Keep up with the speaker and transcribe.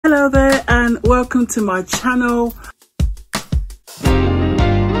Hello there and welcome to my channel.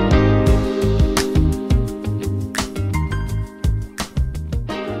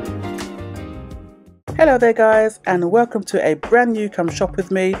 Hello there guys and welcome to a brand new come shop with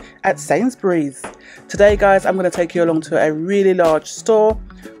me at Sainsbury'S. Today guys I'm going to take you along to a really large store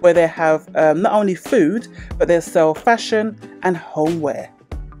where they have not only food but they sell fashion and homeware.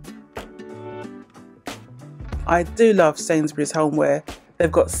 I do love Sainsbury's homeware.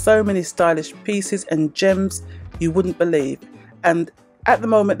 They've got so many stylish pieces and gems you wouldn't believe, and at the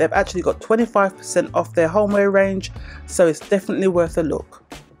moment they've actually got 25% off their homeware range, so it's definitely worth a look.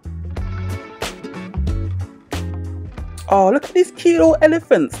 Oh, look at these cute little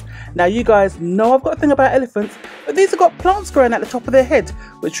elephants. Now you guys know I've got a thing about elephants, but these have got plants growing at the top of their head,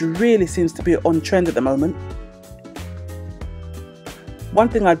 which really seems to be on trend at the moment. One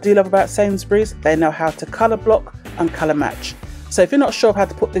thing I do love about Sainsbury's, they know how to colour block and colour match. So if you're not sure how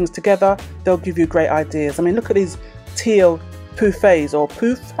to put things together, they'll give you great ideas. I mean, look at these teal pouffets or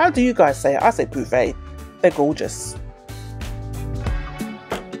poof. How do you guys say it? I say pouffet. They're gorgeous.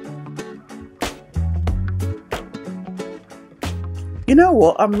 You know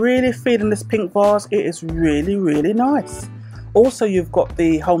what? I'm really feeling this pink vase. It is really, really nice. Also, you've got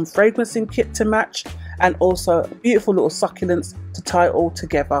the home fragrancing kit to match and also beautiful little succulents to tie it all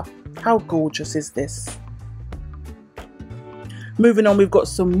together. How gorgeous is this? Moving on, we've got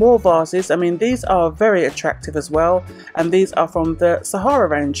some more vases. I mean, these are very attractive as well, and these are from the Sahara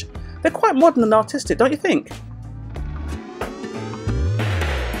range. They're quite modern and artistic, don't you think?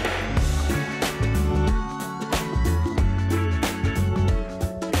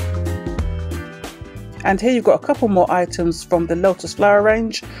 And here you've got a couple more items from the Lotus Flower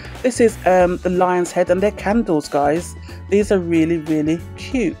range. This is the lion's head and their candles, guys. These are really, really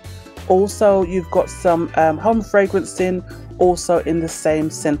cute. Also, you've got some home fragrancing, also in the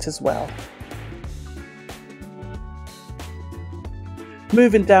same scent as well.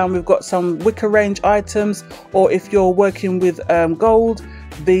 Moving down, we've got some wicker range items, or if you're working with gold,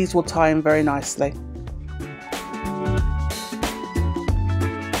 these will tie in very nicely.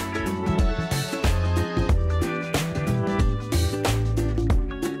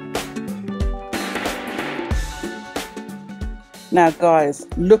 Now guys,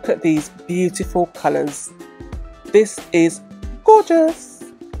 look at these beautiful colours. This is gorgeous.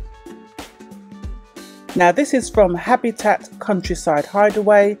 Now this is from Habitat Countryside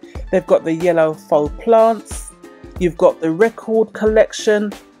Hideaway. They've got the yellow faux plants, you've got the record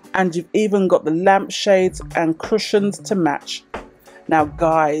collection, and you've even got the lampshades and cushions to match. Now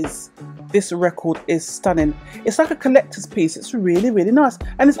guys, this record is stunning. It's like a collector's piece. It's really, really nice,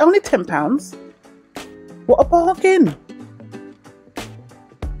 and it's only £10. What a bargain.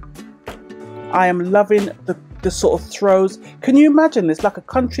 I am loving the sort of throws. Can you imagine this? Like a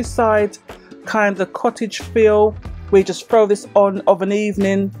countryside kind of cottage feel. We just throw this on of an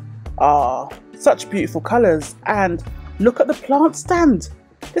evening. Ah, such beautiful colours. And look at the plant stand.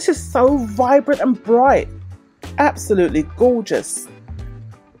 This is so vibrant and bright. Absolutely gorgeous.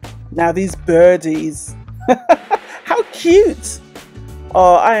 Now these birdies. How cute.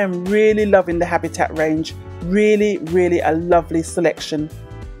 Oh, I am really loving the Habitat range. Really, really a lovely selection.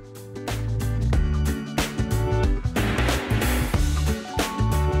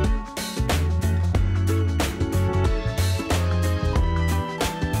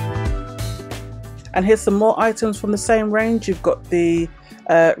 And here's some more items from the same range. You've got the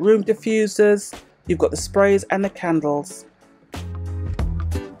room diffusers, you've got the sprays and the candles.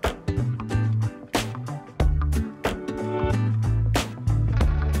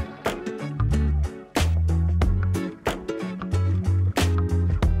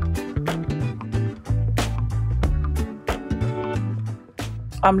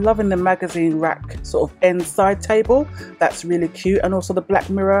 I'm loving the magazine rack sort of end side table. That's really cute, and also the black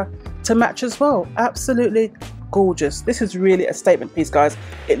mirror to match as well. Absolutely gorgeous. This is really a statement piece, guys.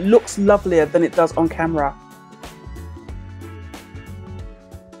 It looks lovelier than it does on camera.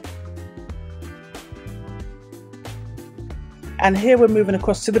 And here we're moving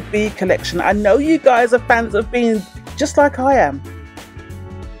across to the bee collection. I know you guys are fans of bees just like I am.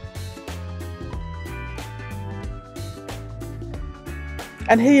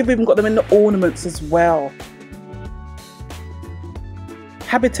 And here you've even got them in the ornaments as well.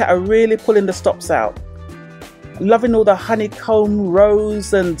 Habitat are really pulling the stops out. Loving all the honeycomb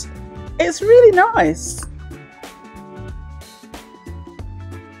rose, and it's really nice.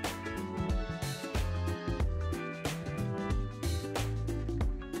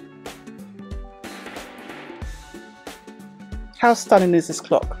 How stunning is this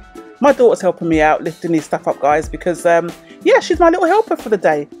clock? My daughter's helping me out lifting these stuff up, guys, because yeah, she's my little helper for the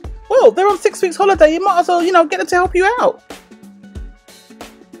day. Look, they're on 6 weeks holiday. You might as well, you know, get them to help you out.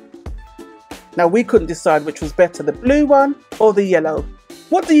 Now, we couldn't decide which was better, the blue one or the yellow.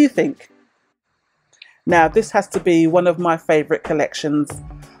 What do you think? Now, this has to be one of my favourite collections.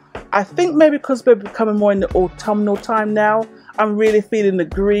 I think maybe because we're becoming more in the autumnal time now, I'm really feeling the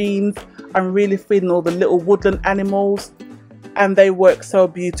greens. I'm really feeling all the little woodland animals. And they work so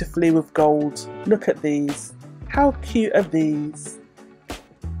beautifully with gold. Look at these. How cute are these?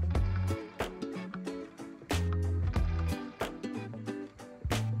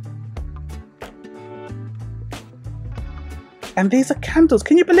 And these are candles.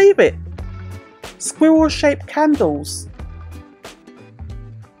 Can you believe it? Squirrel shaped candles.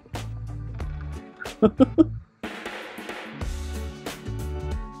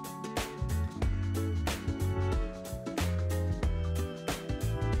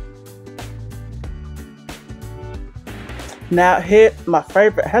 Now here, my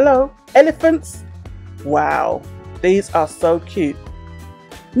favorite. Hello, elephants. Wow, these are so cute.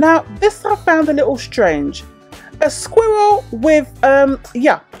 Now this I found a little strange. A squirrel with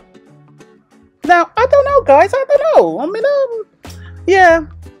yeah. Now I don't know, guys. I don't know. I mean, yeah,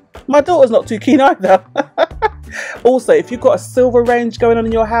 my daughter's not too keen either. Also, if you've got a silver range going on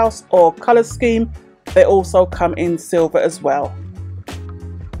in your house or color scheme, they also come in silver as well.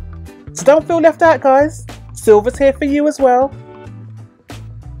 So don't feel left out, guys. Silver's here for you as well.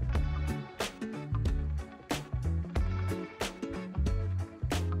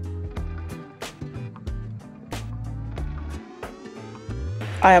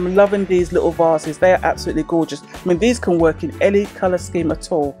 I am loving these little vases. They are absolutely gorgeous. I mean, these can work in any colour scheme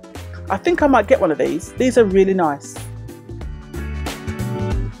at all. I think I might get one of these. These are really nice.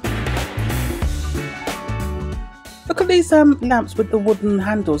 Look at these lamps with the wooden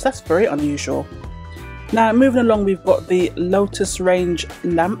handles. That's very unusual. Now, moving along, we've got the Lotus range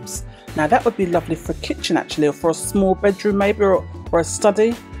lamps. Now, that would be lovely for a kitchen, actually, or for a small bedroom maybe, or a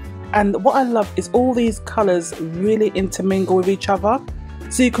study. And what I love is all these colours really intermingle with each other.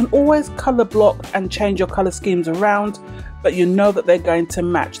 So you can always colour block and change your colour schemes around, but you know that they're going to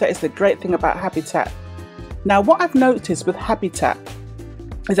match. That is the great thing about Habitat. Now, what I've noticed with Habitat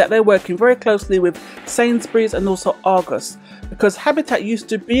is that they're working very closely with Sainsbury'S and also Argos, because Habitat used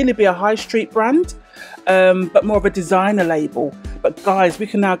to really be a high street brand, but more of a designer label. But guys, we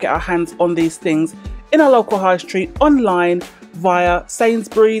can now get our hands on these things in our local high street, online, via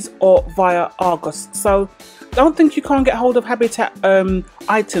Sainsbury'S or via Argos. So don't think you can't get hold of Habitat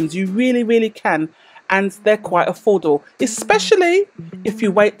items. You really can, and they're quite affordable, especially if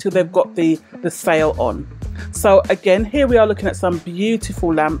you wait till they've got the sale on. So again, here we are looking at some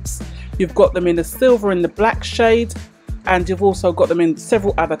beautiful lamps. You've got them in the silver and the black shade, and you've also got them in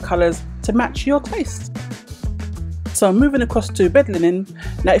several other colours to match your taste. So moving across to bed linen.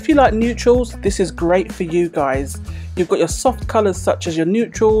 Now, if you like neutrals, this is great for you guys. You've got your soft colours such as your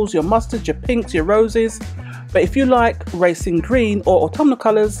neutrals, your mustards, your pinks, your roses. But if you like racing green or autumnal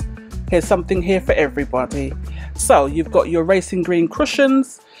colours, here's something here for everybody. So you've got your racing green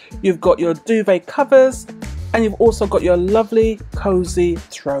cushions, you've got your duvet covers, and you've also got your lovely cozy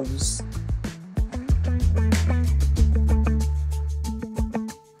throws.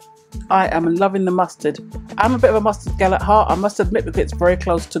 I am loving the mustard. I'm a bit of a mustard gal at heart, I must admit, because it's very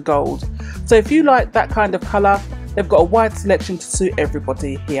close to gold. So if you like that kind of colour, they've got a wide selection to suit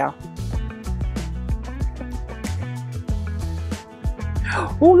everybody here.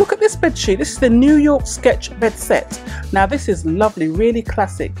 Oh, look at this bed sheet. This is the New York Sketch bed set. Now this is lovely, really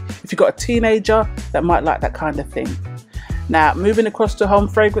classic. If you've got a teenager that might like that kind of thing. Now moving across to home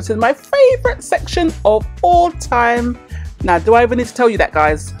fragrances, my favourite section of all time. Now, do I even need to tell you that,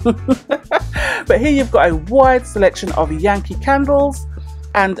 guys? But here you've got a wide selection of Yankee candles,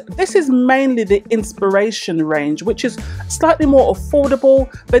 and this is mainly the Inspiration range, which is slightly more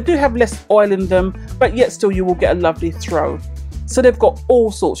affordable. They do have less oil in them, but yet still you will get a lovely throw. So they've got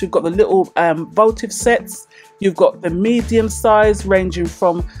all sorts. You've got the little votive sets, you've got the medium size ranging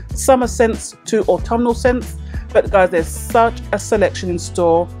from summer scents to autumnal scents. But guys, there's such a selection in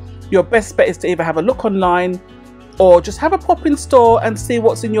store. Your best bet is to either have a look online or just have a pop in store and see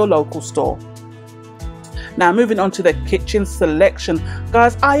what's in your local store. Now moving on to the kitchen selection,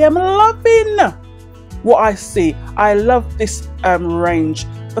 guys, I am loving what I see. I love this range.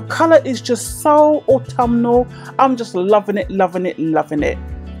 The colour is just so autumnal. I'm just loving it, loving it, loving it.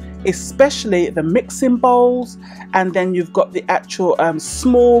 Especially the mixing bowls, and then you've got the actual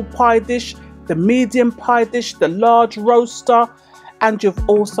small pie dish, the medium pie dish, the large roaster, and you've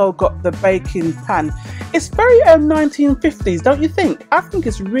also got the baking pan. It's very 1950s, don't you think? I think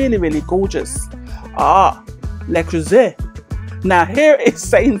it's really, really gorgeous. Ah, le creuset. Now here is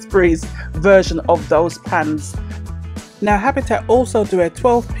Sainsbury's version of those pans. Now Habitat also do a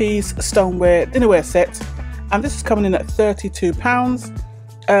 12-piece stoneware dinnerware set, and this is coming in at £32.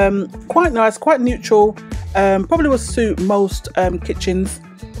 Quite nice, quite neutral, probably will suit most kitchens.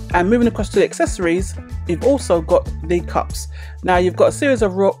 And moving across to the accessories, you've also got the cups. Now you've got a series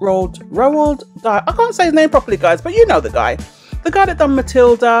of Roald Dahl. I can't say his name properly, guys, but you know the guy that done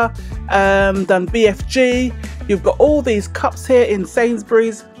Matilda, done BFG. You've got all these cups here in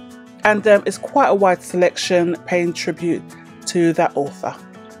Sainsbury's, and it's quite a wide selection paying tribute to that author.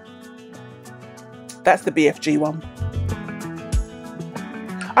 That's the BFG one.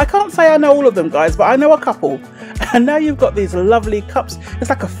 I can't say I know all of them, guys, but I know a couple. And now you've got these lovely cups. It's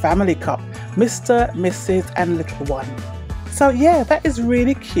like a family cup, Mr., Mrs. and little one. So yeah, that is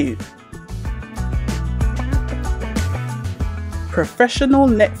really cute. Professional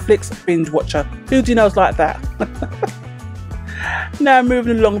Netflix binge watcher. Who do you know is like that? Now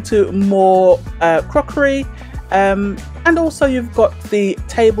moving along to more crockery. And also you've got the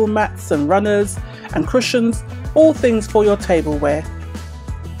table mats and runners and cushions, all things for your tableware.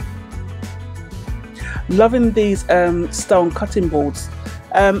 Loving these stone cutting boards.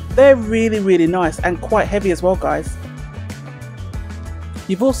 They're really nice and quite heavy as well, guys.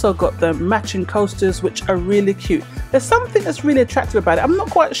 You've also got the matching coasters, which are really cute. There's something that's really attractive about it. I'm not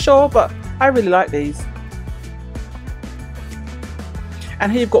quite sure, but I really like these.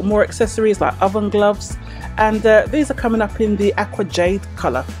 And here you've got more accessories like oven gloves, and these are coming up in the aqua jade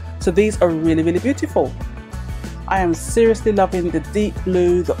colour. So these are really beautiful. I am seriously loving the deep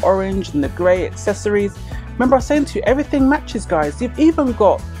blue, the orange and the grey accessories. Remember I was saying to you, everything matches, guys. You've even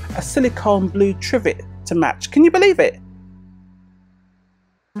got a silicone blue trivet to match. Can you believe it?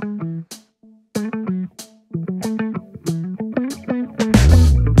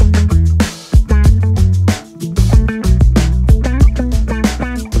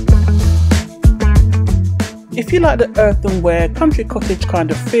 If you like the earthenware, country cottage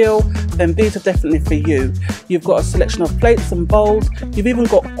kind of feel, then these are definitely for you. You've got a selection of plates and bowls. You've even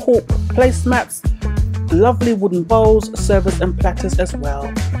got cork placemats, lovely wooden bowls, servers and platters as well.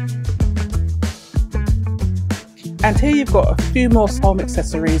 And here you've got a few more home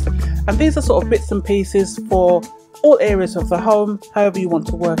accessories, and these are sort of bits and pieces for all areas of the home, however you want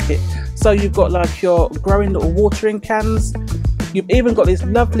to work it. So you've got like your growing little watering cans. You've even got these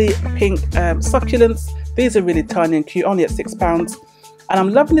lovely pink succulents. These are really tiny and cute, only at £6. And I'm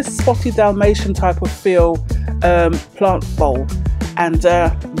loving this spotty Dalmatian type of feel plant bowl. And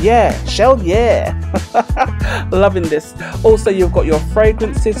yeah, Shell, yeah. Loving this. Also, you've got your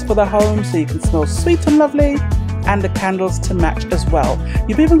fragrances for the home, so you can smell sweet and lovely. And the candles to match as well.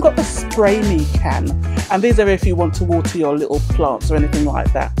 You've even got the spray me can. And these are if you want to water your little plants or anything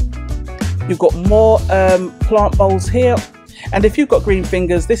like that. You've got more plant bowls here. And if you've got green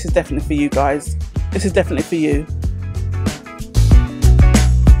fingers, this is definitely for you, guys. This is definitely for you.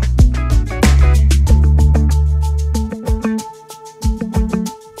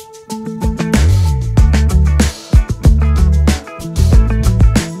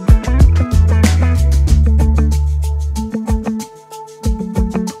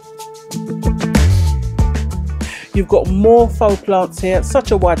 You've got more faux plants here,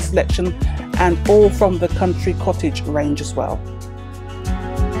 such a wide selection, and all from the country cottage range as well.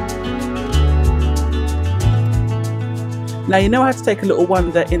 Now you know how to take a little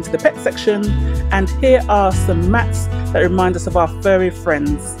wander into the pet section, and here are some mats that remind us of our furry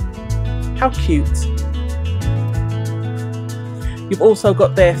friends. How cute. You've also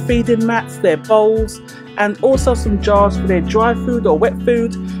got their feeding mats, their bowls, and also some jars for their dry food or wet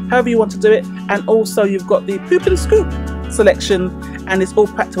food, however you want to do it. And also you've got the poop and scoop selection, and it's all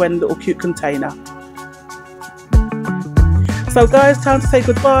packed away in a little cute container. So guys, time to say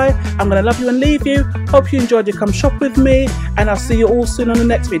goodbye. I'm going to love you and leave you. Hope you enjoyed your come shop with me, and I'll see you all soon on the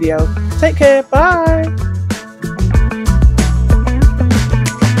next video. Take care. Bye.